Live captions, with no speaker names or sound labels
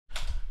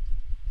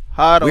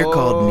We're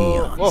called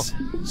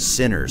neons,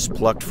 sinners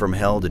plucked from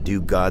hell to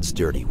do God's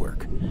dirty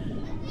work.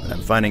 But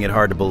I'm finding it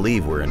hard to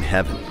believe we're in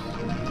heaven.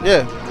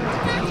 Yeah.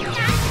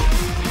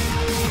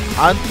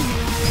 Hantu.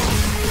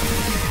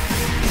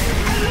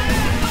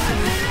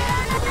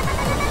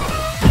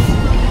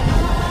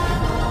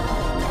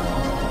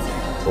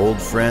 Old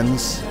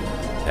friends,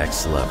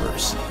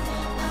 ex-lovers.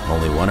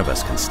 Only one of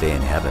us can stay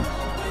in heaven,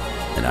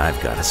 and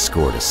I've got a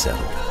score to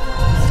settle.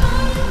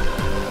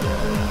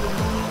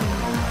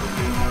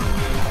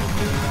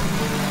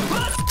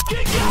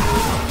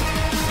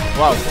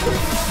 Wow.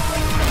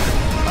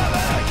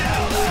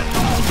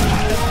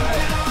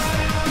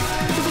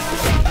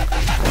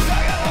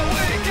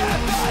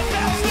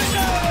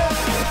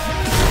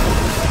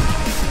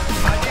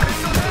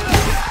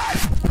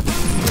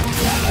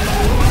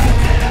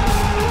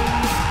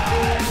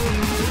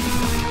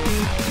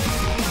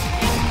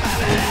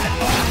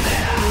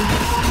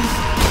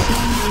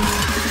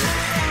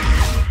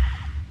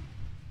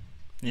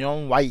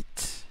 Neon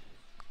white.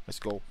 Let's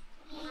go.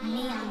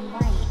 Neon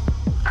white.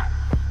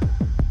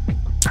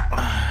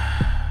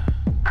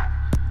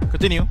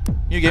 Continue.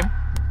 New game.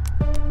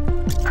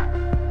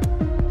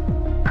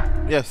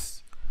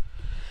 Yes.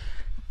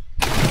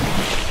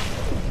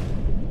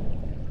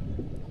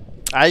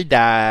 I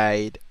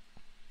died.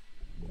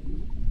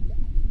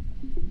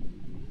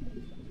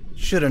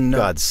 Should have known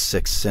God's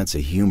sixth sense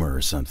of humor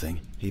or something.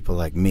 People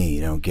like me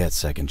don't get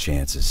second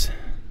chances.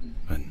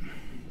 But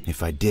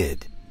if I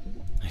did,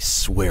 I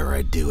swear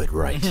I'd do it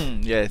right.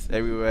 Yes,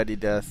 everybody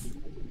does.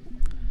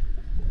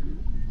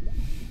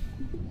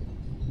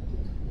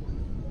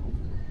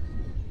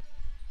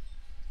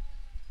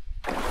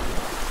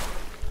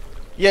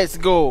 Let's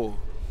go.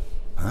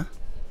 Huh?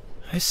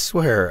 I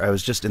swear I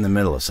was just in the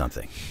middle of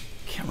something.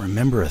 Can't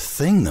remember a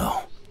thing,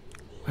 though.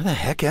 Where the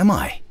heck am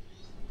I?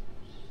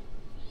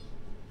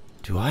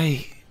 Do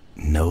I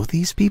know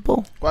these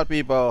people? What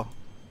people?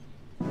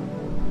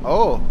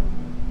 Oh.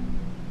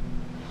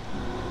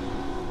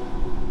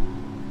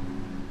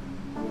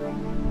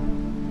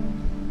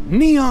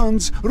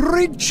 Neons,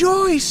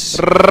 rejoice!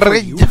 For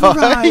you've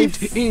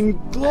arrived in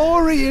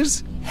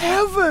glorious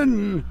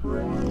heaven!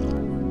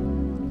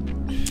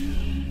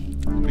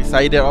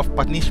 Presider of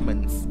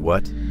punishments.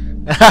 What?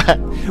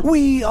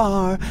 We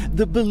are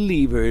the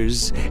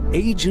believers,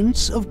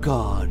 agents of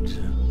God.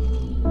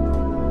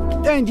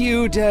 And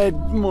you, dead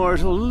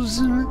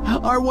mortals,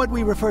 are what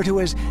we refer to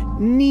as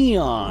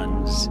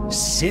neons,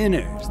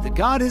 sinners that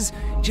God has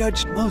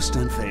judged most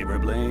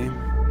unfavorably.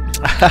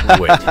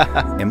 Wait,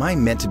 am I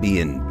meant to be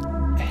in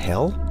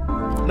hell?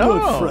 No.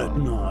 But fret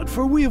not,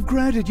 for we have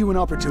granted you an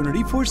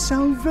opportunity for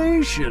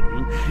salvation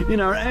in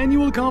our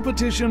annual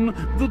competition,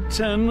 the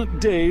 10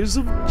 Days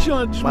of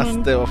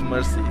Judgment. Master of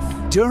Mercies.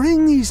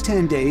 During these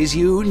 10 days,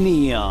 you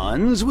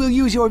neons will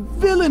use your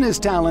villainous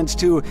talents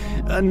to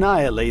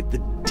annihilate the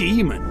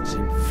demons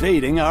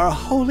invading our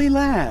holy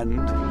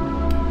land.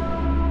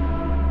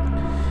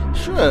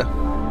 Sure.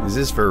 Is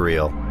this for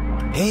real?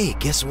 Hey,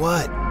 guess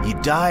what? You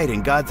died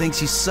and God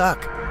thinks you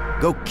suck.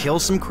 Go kill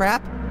some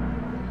crap?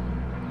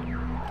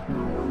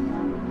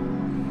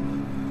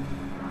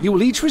 You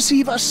will each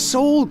receive a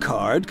soul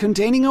card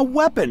containing a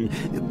weapon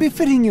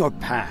befitting your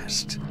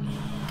past.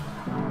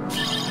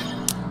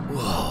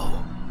 Whoa.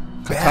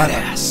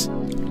 Badass.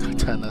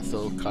 Katana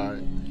soul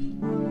card.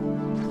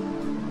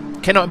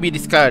 Cannot be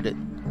discarded.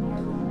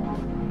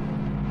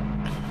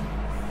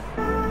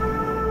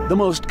 The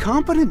most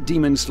competent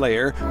demon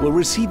slayer will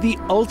receive the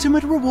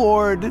ultimate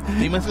reward,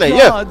 Demon Slayer,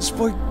 God's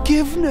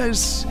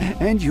forgiveness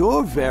and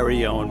your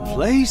very own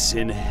place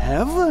in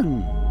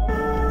heaven.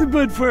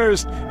 But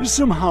first,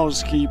 some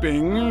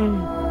housekeeping.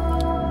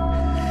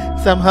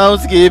 Some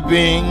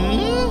housekeeping.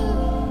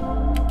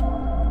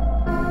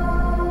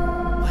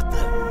 What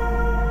the?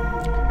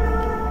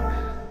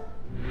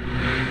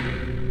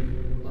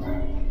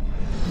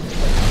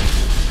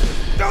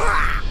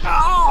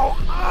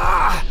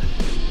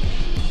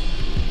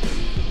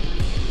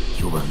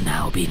 You will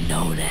now be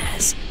known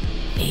as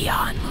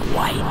Neon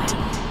White.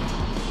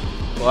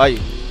 Why?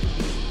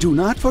 Do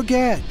not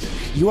forget,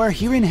 you are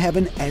here in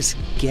heaven as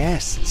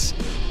guests.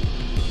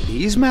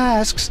 These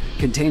masks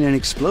contain an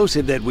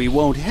explosive that we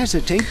won't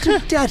hesitate to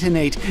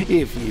detonate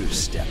if you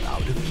step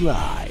out of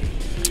line.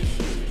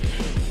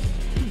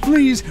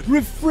 Please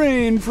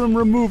refrain from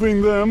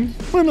removing them,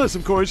 unless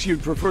of course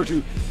you'd prefer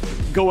to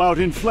go out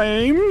in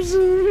flames.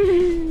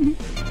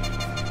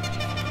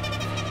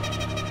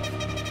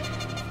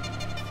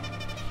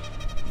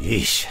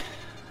 Yeesh.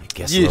 I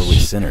guess lowly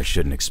sinners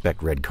shouldn't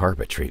expect red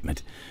carpet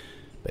treatment.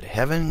 But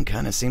heaven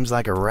kind of seems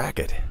like a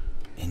racket.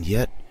 And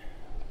yet,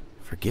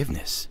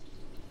 forgiveness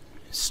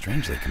is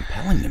strangely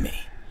compelling to me.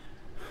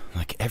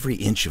 Like every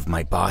inch of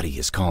my body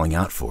is calling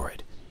out for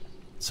it.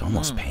 It's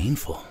almost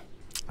painful.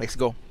 Let's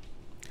go.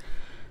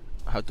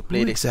 How to play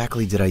Who this?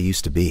 exactly did I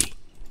used to be?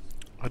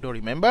 I don't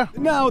remember.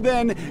 Now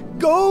then,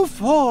 go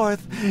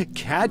forth,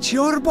 catch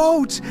your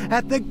boat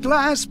at the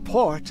glass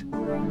port,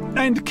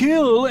 and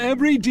kill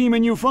every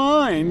demon you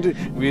find.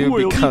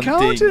 We'll be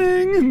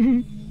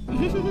counting.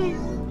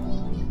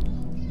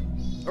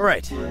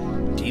 Alright,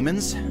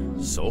 demons,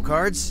 soul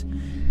cards,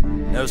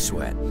 no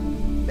sweat.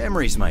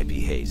 Memories might be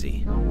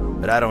hazy,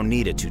 but I don't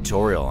need a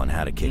tutorial on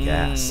how to kick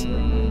ass.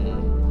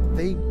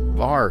 They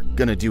are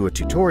gonna do a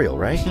tutorial,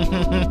 right?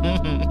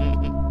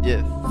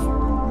 Yes.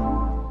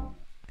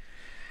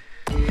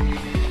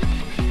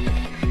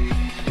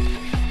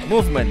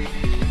 Movement.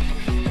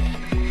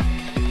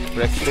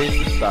 Press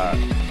space to start.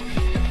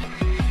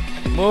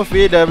 Move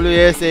with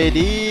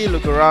WSAD.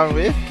 Look around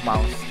with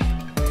mouse.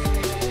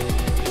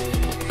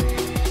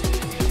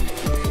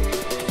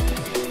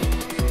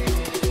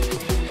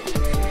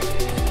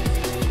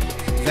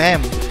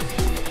 Damn.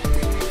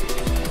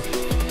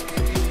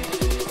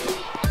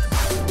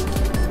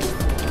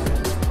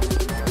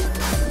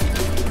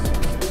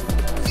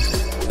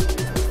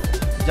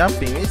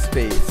 Jumping with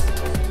space.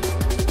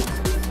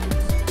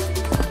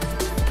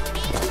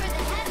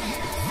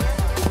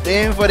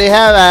 Aim for the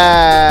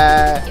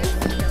heaven.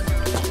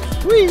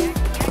 Whee.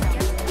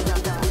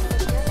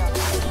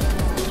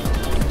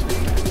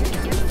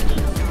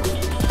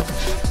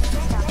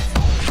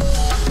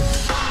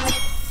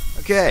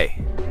 Okay,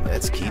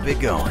 let's keep it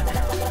going.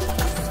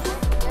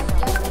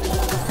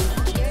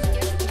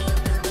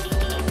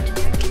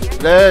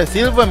 The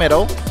silver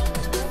medal.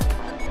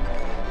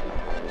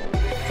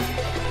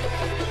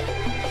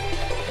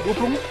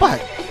 24.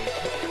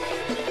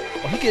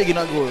 Oh, sikit lagi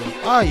nak gol.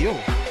 Ayo.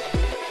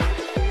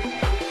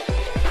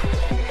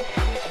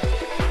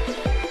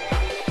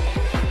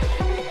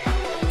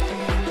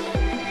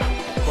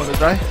 Want to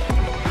try?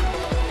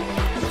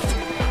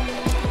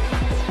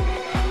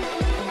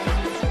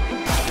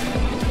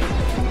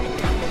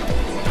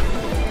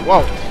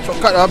 Wow,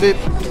 shortcut lah, Habib.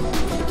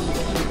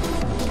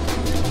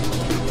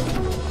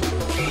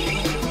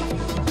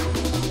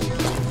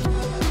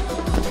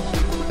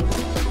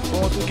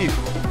 What to give?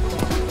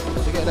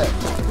 Look at that.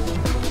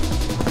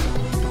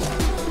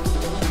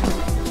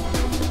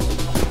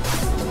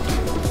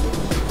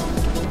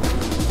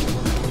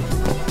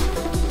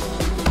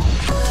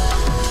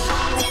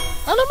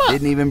 Alamak.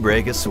 Didn't even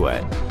break a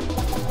sweat.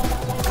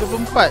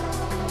 24.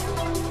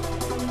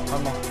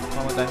 One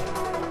more time.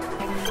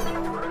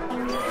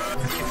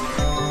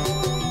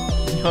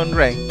 Neon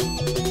rank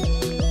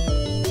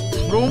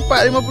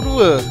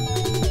 24.52.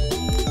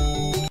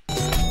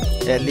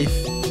 At least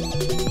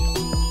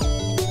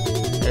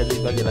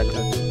bagi lagu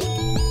satu.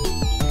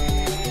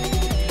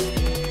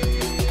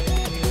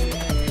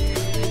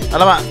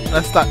 Alamak,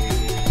 dah stuck.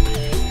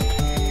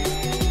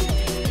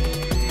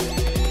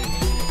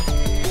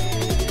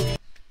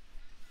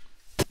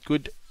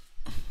 Good.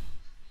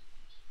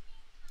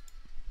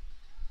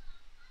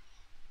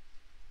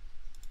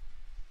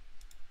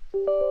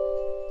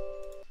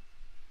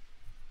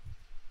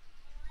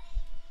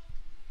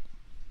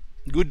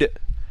 Good.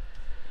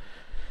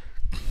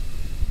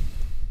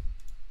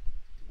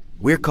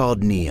 We're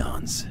called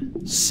neons.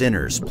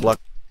 Sinners pluck.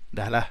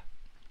 Dah lah.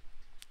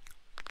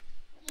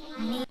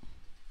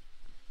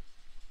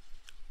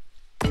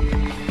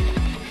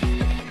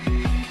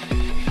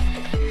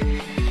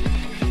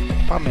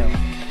 Pamel.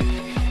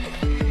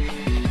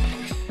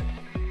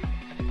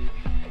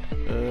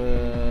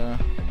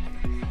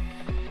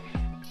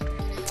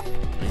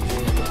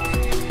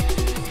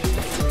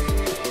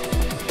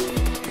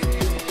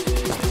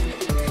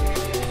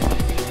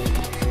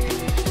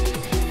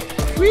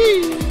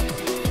 Whee!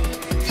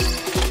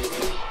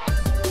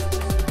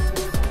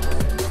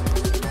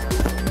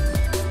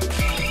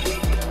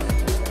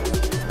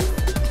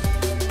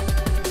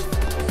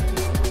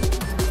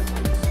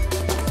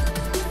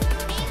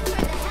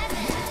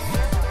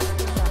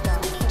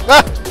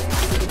 Ah!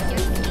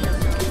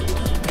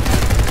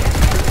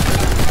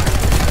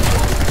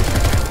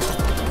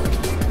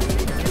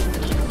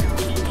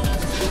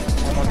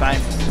 One more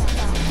time.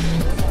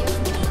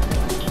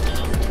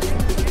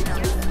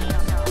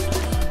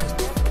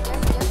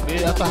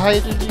 Atas air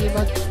tu dia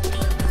lagi.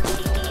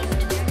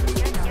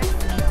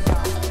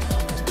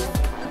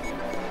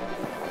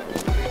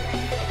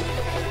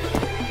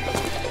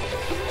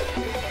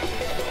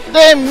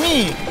 Damn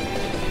me.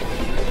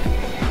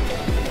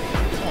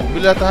 Oh,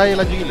 bila atas air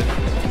laju gila.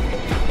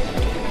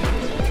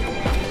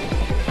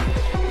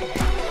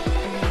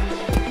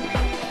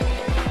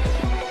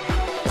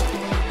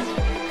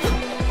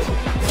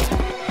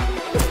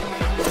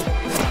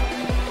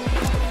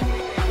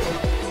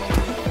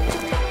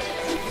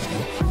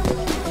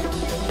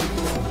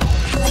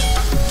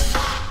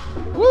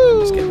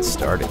 Just getting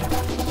started.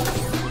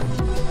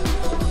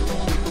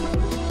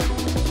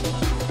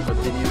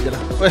 Continue je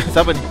lah. Weh,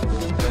 siapa ni?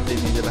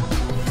 Continue je lah.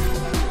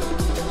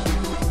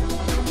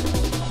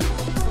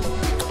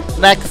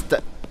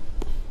 Next.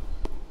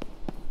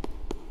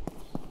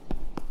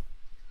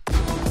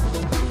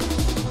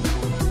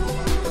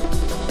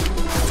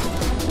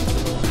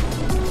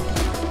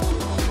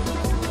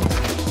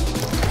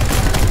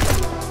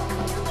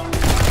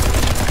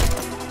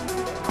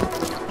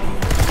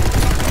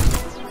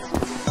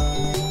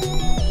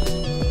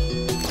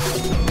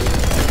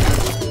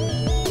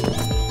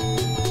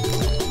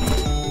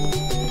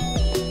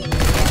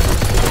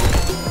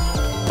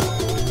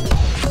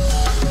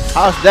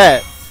 How's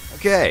that?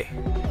 Okay,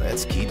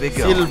 Let's keep it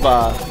going.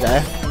 Silva.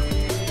 Där.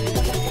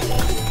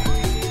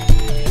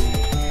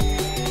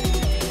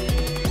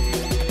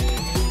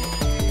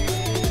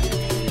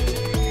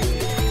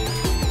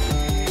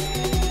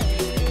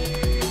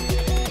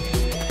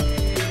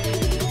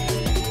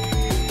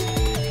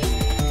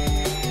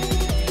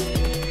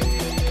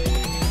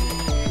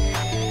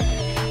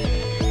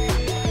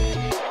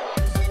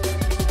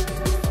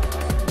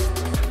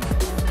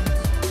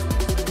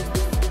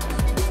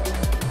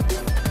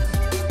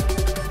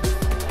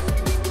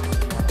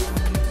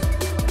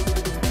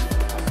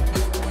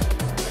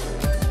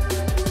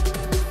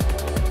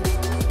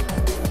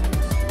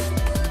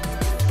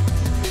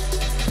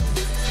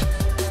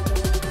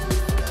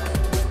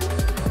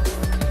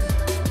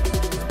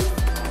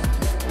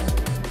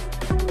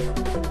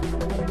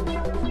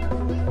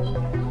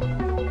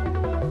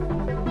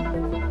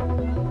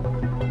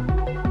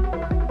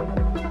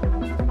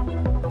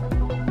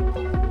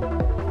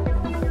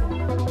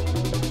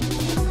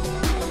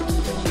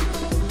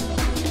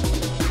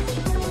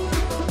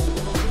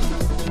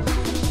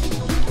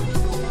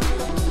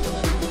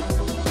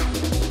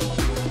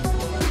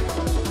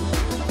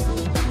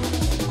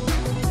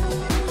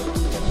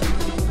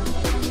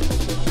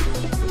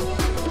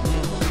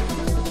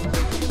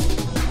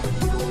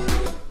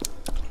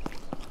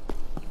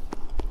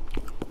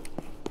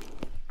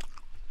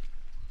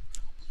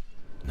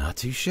 Not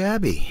too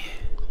shabby.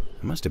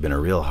 Must have been a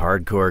real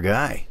hardcore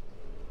guy.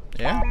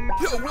 Yeah.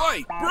 Yo,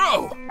 White,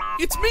 bro!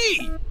 It's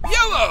me!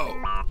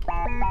 Yellow!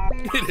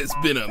 It has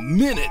been a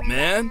minute,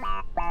 man.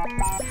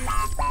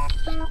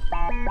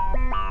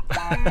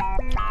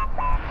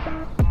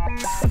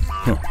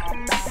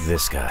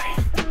 This guy.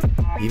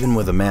 Even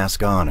with a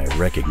mask on, I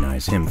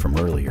recognize him from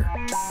earlier.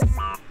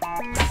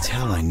 I can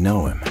tell I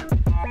know him,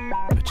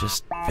 but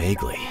just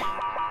vaguely.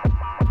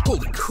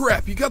 Holy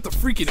crap, you got the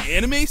freaking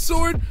anime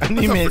sword? I thought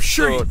Anime for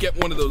sure sword. you'd get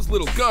one of those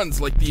little guns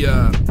like the,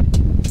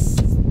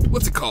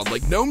 what's it called?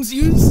 Like gnomes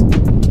use?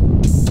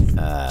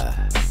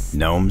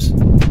 Gnomes?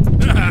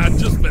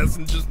 Just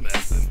messing, just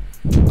messing.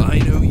 I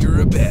know you're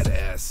a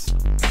badass.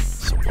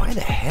 So why the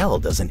hell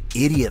does an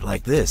idiot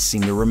like this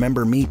seem to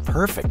remember me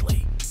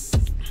perfectly?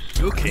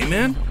 You okay,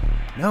 man?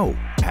 No,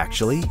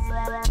 actually.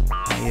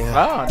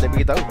 I Dia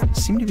beritahu.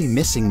 seem to be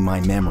missing my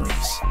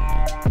memories.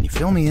 Can you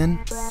fill me in?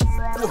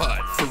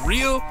 What, for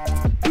real?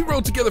 We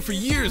rode together for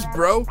years,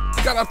 bro.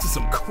 Got up to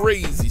some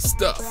crazy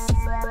stuff.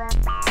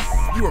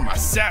 You were my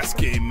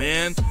Sasuke,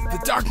 man. The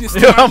darkness to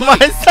You're my my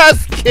light.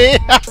 Sasuke.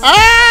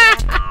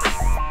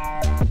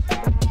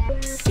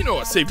 You know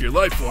I saved your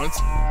life once.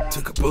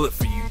 Took a bullet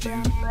for you,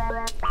 dude.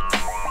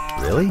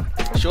 Really?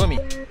 Show me.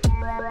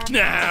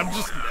 Nah, I'm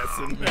just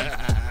messing.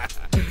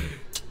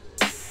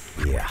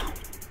 Yeah.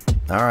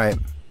 All right.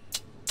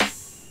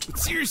 But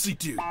seriously,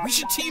 dude, we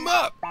should team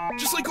up.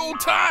 Just like old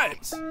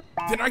times.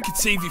 Then I could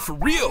save you for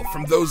real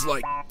from those,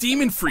 like,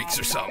 demon freaks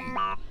or something.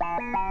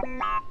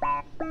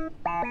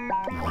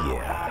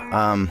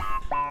 Yeah.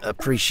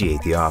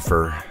 Appreciate the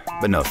offer,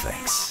 but no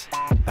thanks.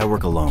 I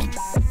work alone.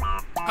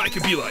 I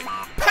could be like,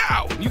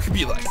 pow! And you could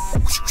be like,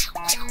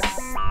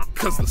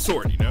 because of the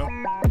sword, you know?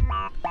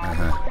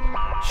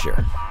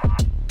 Sure.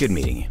 Good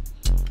meeting you.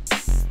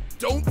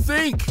 Don't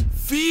think,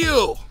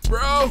 feel,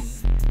 bro.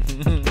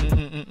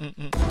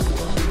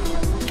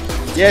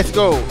 Yes,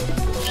 go.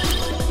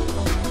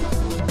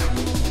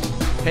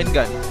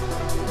 Handgun.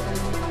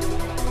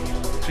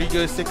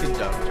 Trigger second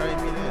jump. Try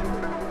me then.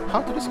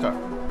 How to discard?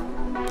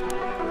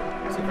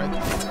 Is it right?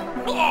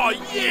 Oh,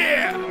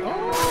 yeah!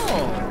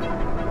 Oh.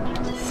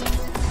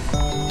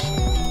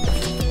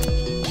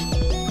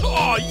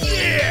 Oh,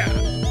 yeah!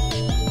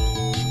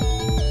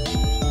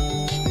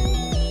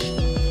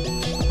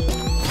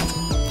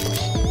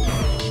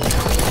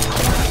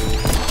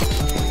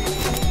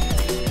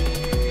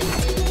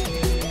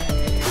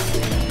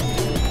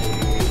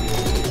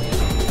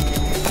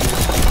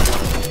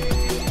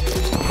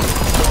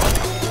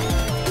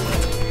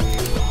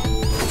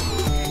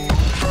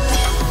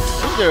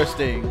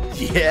 Interesting.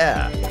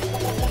 Yeah.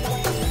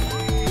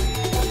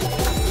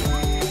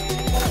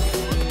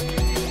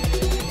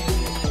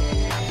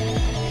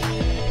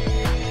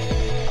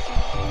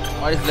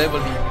 What is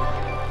level here?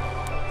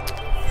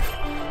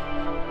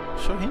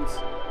 Show hints?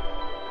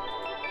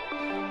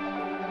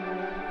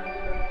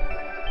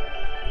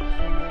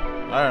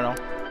 I don't know.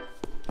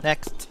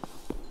 Next.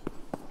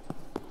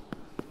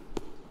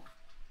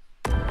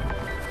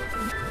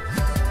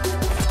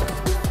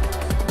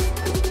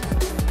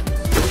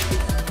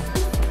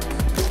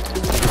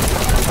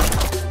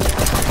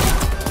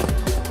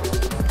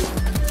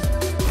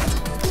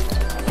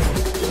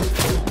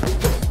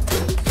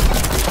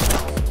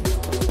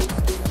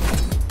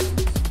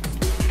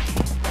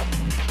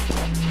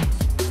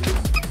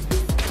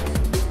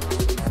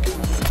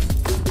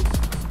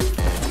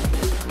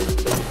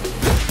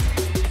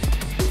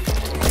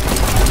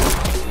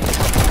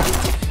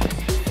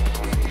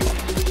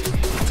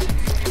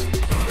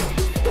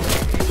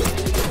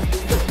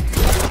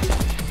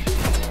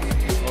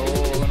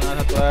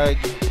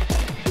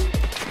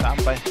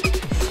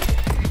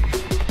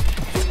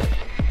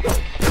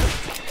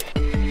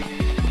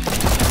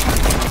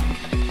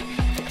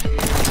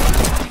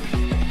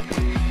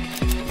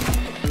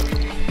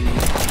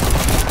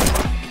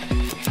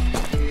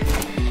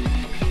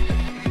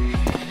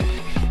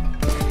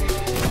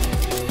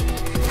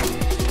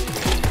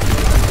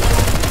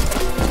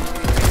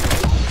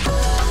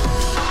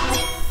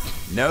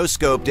 No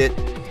scoped it.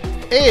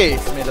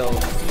 Ace middle.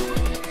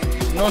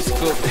 No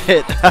scoop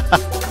it.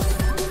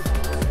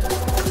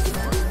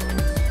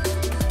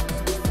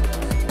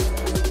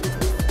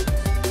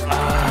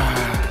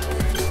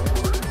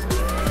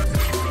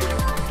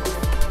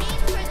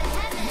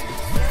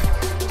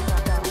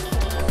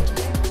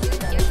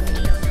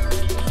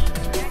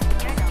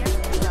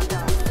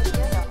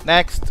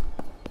 Next.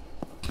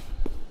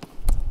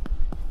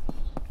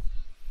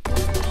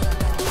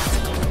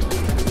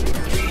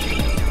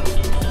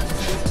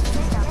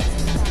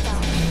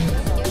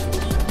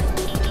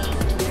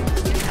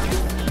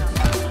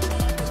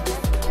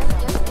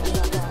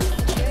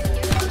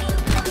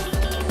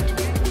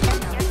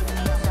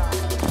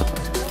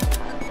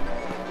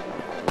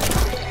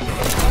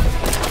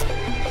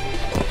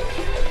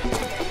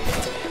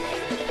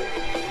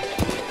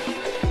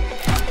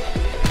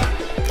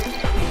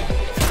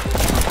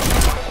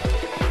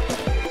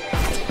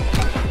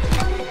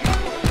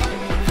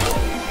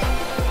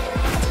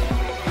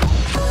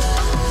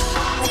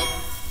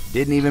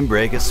 Didn't even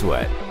break a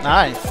sweat.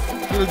 Nice.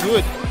 Feel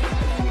good.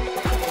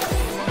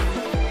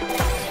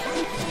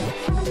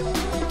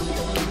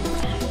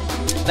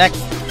 Next.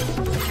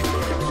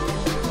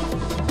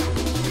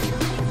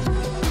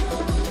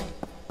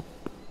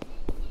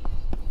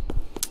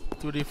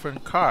 Two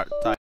different card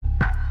type.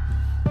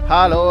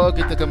 Halo,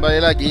 kita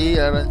kembali lagi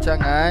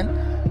rancangan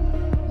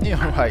New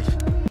Wife.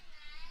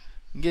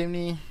 Game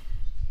ni.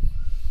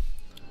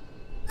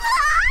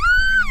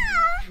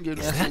 Game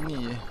ni asli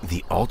ni.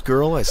 The alt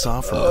girl I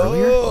saw from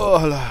earlier?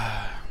 Oh,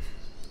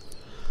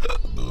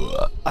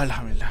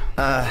 Alhamdulillah.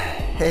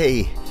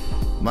 Hey,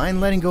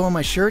 mind letting go of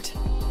my shirt?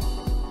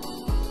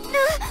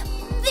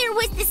 There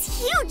was this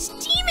huge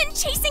demon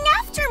chasing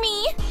after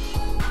me.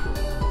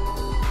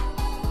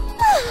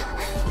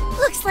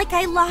 Looks like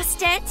I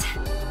lost it.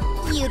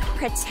 You'd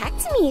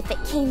protect me if it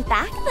came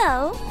back,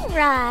 though,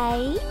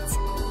 right?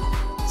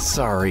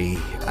 Sorry,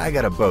 I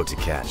got a boat to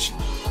catch.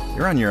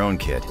 You're on your own,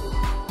 kid.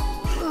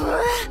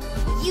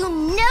 You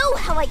know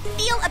how I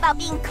feel about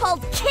being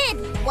called kid,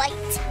 White.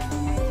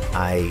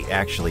 I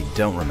actually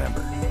don't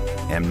remember.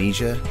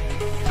 Amnesia?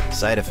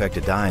 Side effect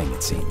of dying,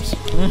 it seems.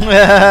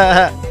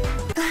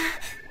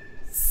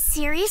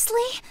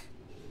 Seriously?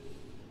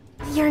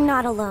 You're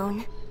not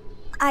alone.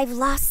 I've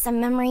lost some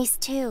memories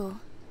too.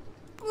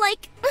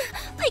 Like,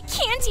 I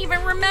can't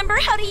even remember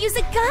how to use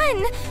a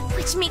gun,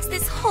 which makes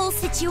this whole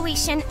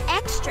situation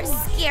extra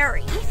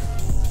scary.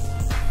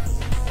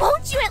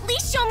 Won't you at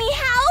least show me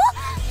how?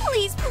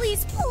 Please,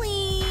 please,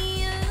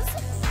 please.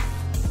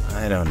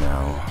 I don't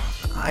know.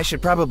 I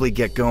should probably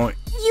get going.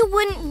 You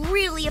wouldn't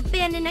really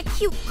abandon a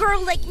cute girl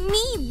like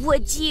me,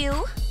 would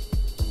you?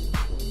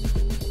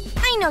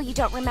 I know you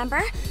don't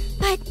remember,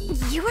 but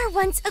you were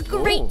once a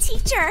great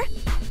teacher.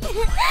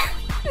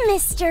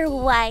 Mr.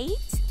 White.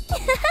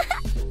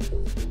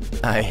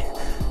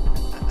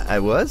 I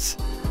was?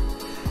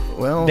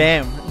 Well...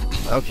 Damn.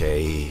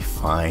 Okay,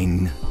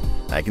 fine.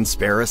 I can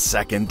spare a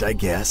second, I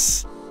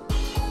guess.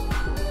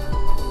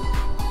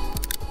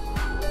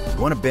 You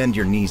want to bend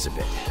your knees a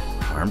bit.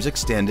 Arms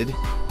extended,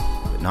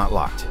 but not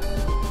locked.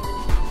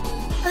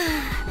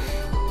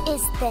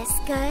 Is this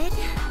good?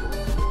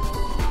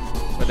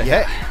 What the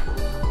Yeah,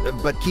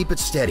 heck? but keep it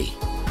steady.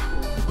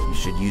 You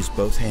should use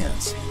both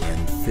hands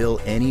and fill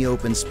any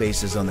open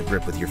spaces on the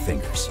grip with your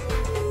fingers.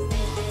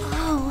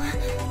 Oh,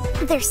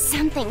 there's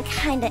something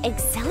kinda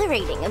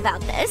exhilarating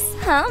about this,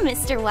 huh,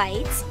 Mr.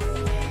 White?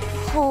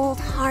 Cold,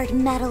 hard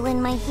metal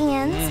in my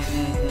hands,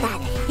 that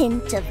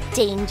hint of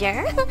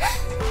danger,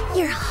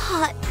 your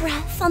hot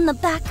breath on the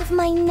back of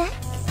my neck.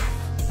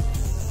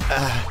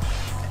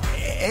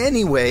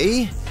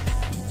 Anyway,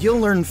 you'll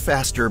learn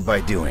faster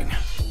by doing.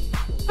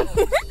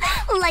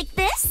 Like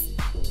this?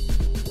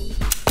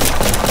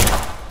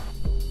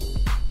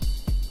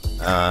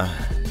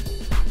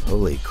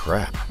 Holy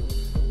crap.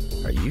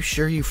 Are you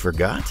sure you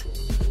forgot?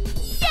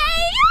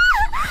 Yay!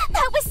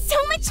 That was so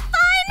much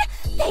fun!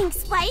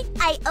 Thanks, White.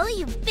 I owe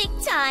you big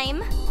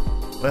time.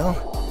 Well,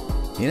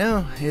 you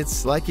know,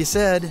 it's like you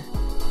said.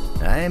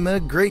 I'm a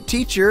great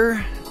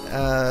teacher.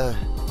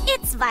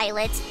 It's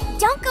Violet.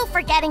 Don't go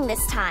forgetting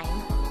this time.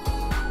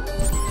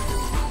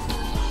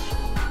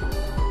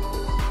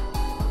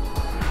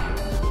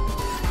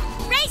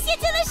 Race you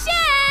to the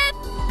ship!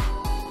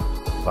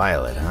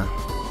 Violet, huh?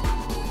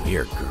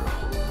 Weird girl.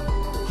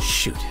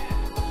 Shoot.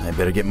 I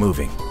better get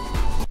moving.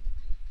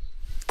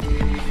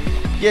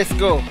 Yes,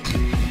 go.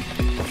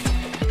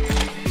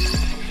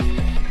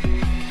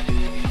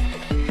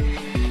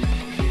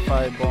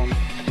 Fire bomb.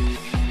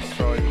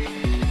 Destroy.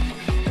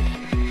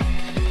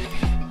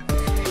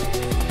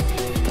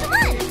 Come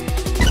on!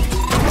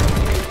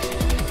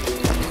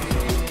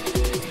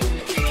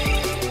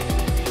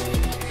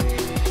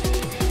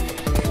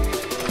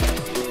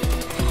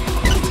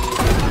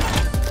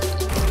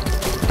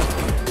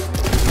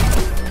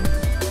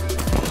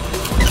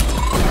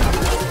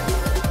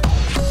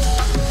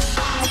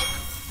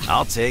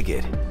 I'll take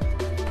it.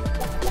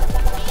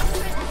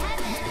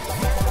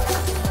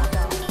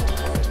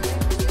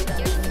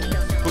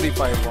 Fully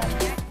fire bomb.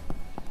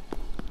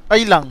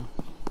 Ay lang.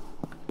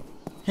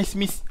 He's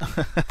miss.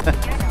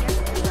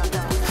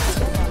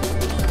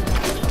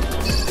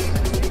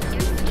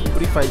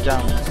 Purify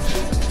jam.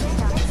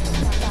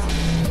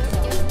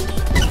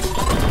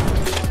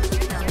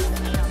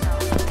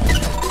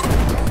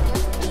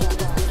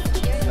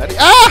 Lari.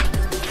 Ah!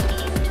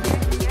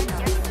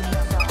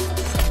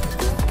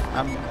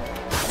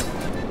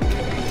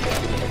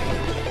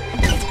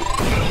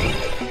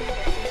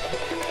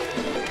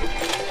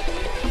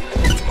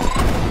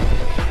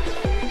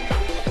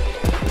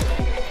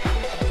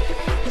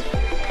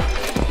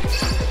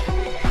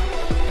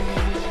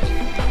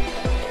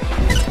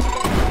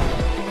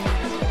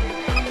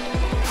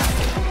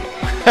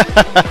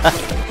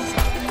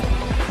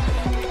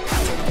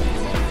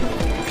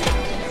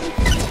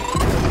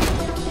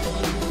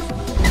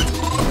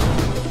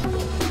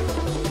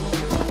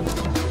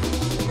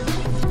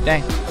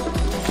 Dang.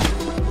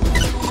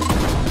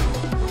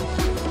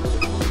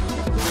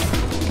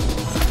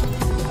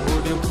 Oh,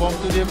 dia bom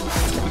tu dia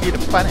pergi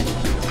depan ni.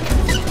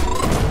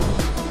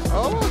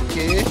 Oh,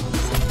 okay.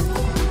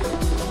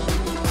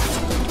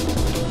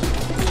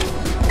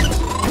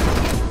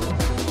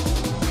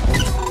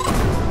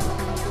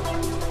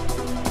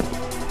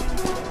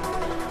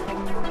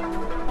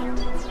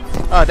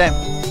 Oh, damn.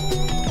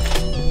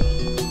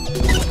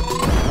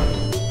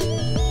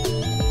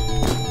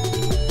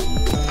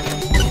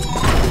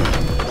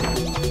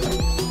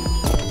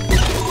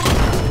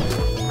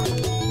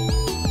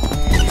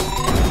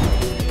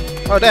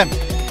 Oh, damn.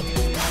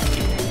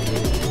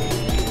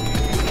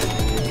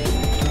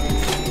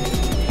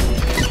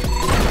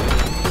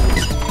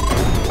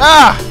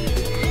 Ah!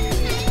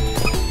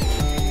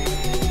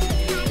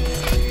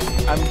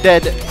 I'm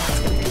dead.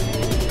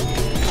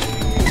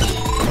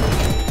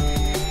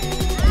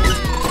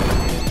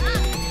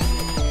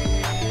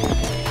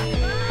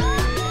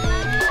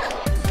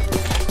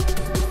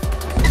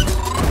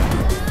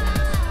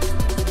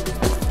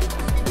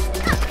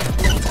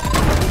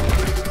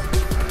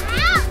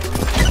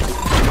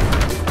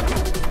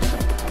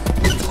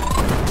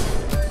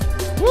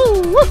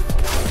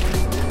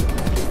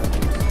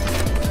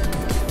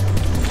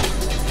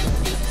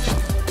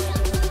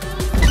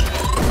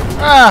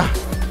 Ah!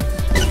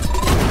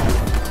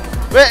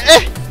 Wait,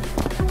 eh!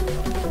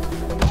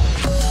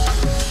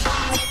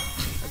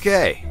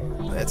 Okay,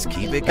 let's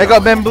keep it I going.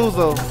 got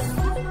bamboozled.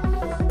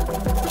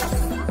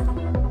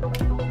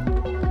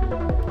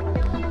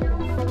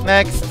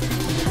 Next.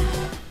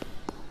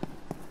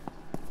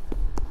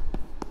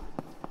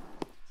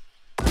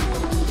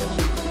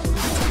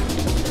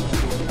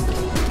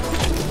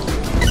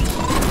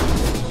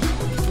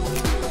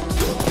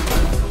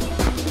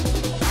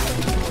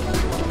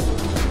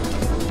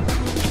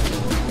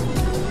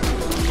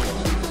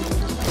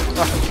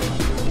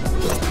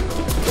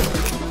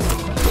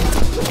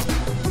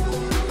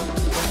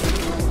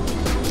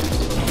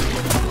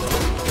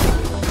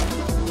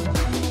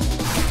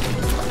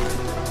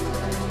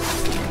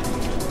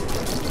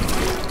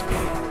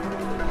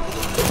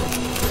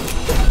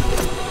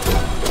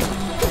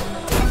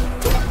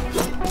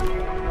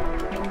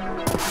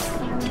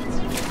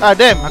 Ah,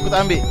 damn, aku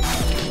tak ambil.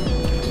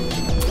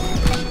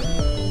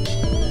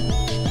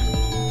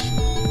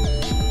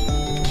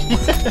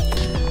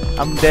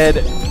 I'm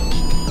dead.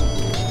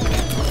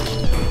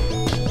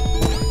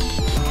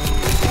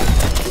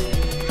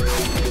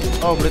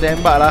 Oh, boleh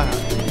tembak lah.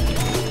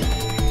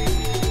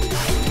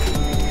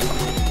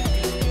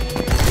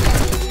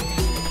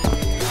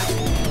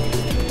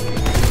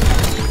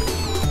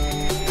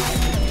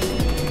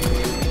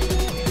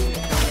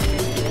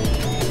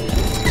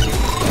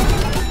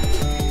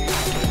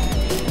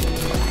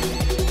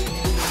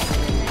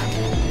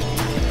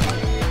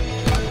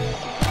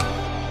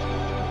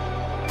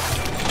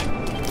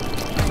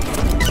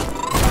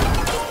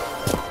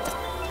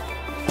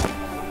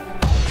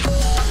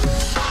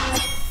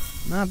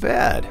 Not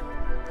bad.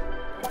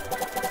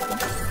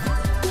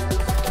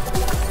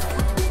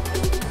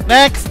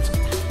 Next.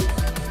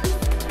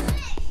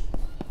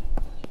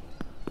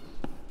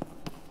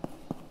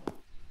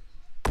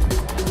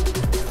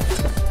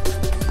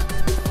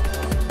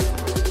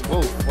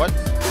 Whoa, what?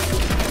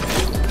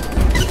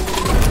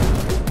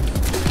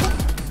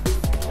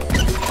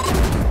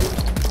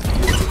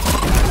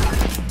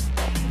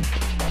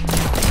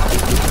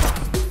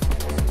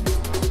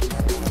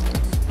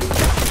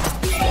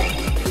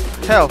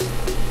 Health.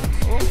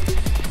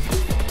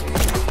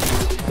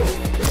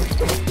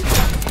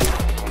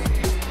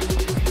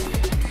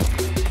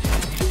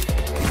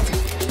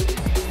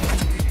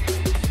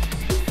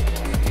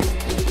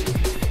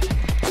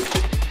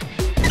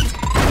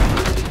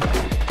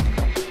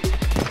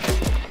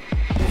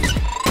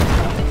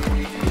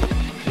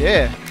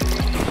 Yeah.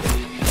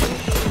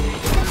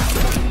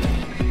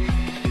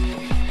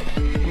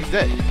 Who's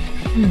that?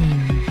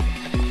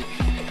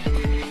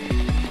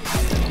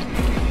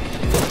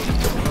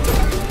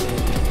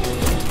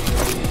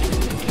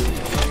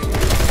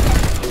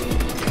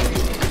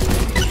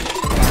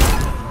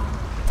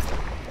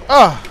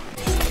 Ah.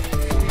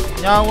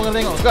 Nyawa kena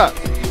tengok enggak?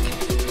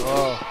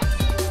 Oh.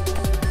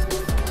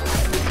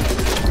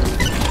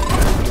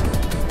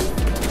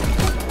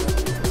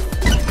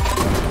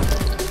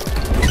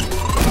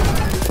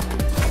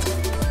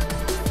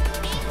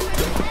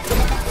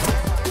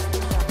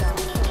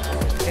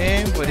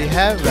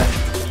 heaven.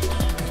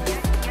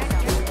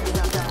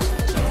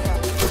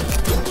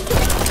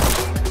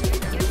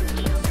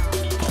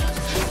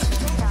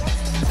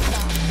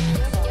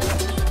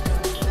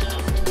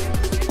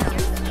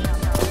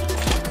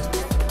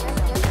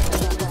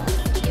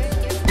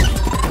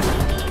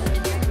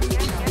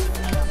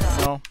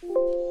 No.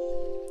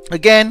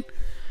 Again.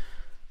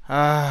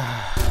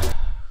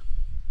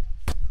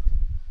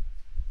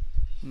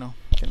 No,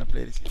 cannot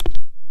play this game.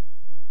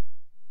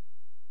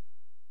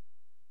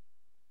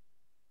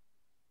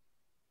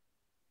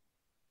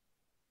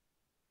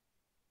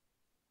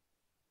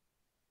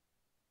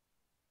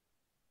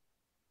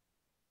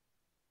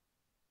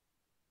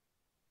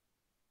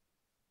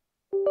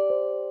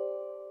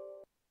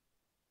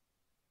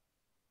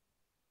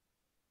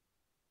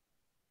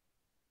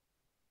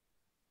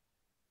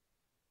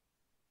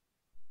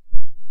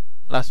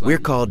 Last one.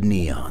 We're called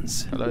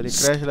neons. Kalau dia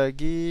crash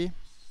lagi,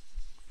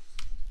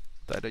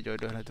 tak ada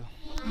jodoh lah tu.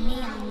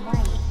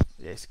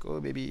 Let's go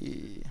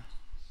baby.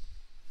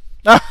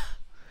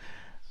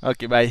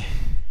 Okay, bye.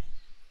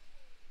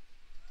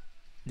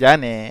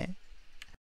 Jane.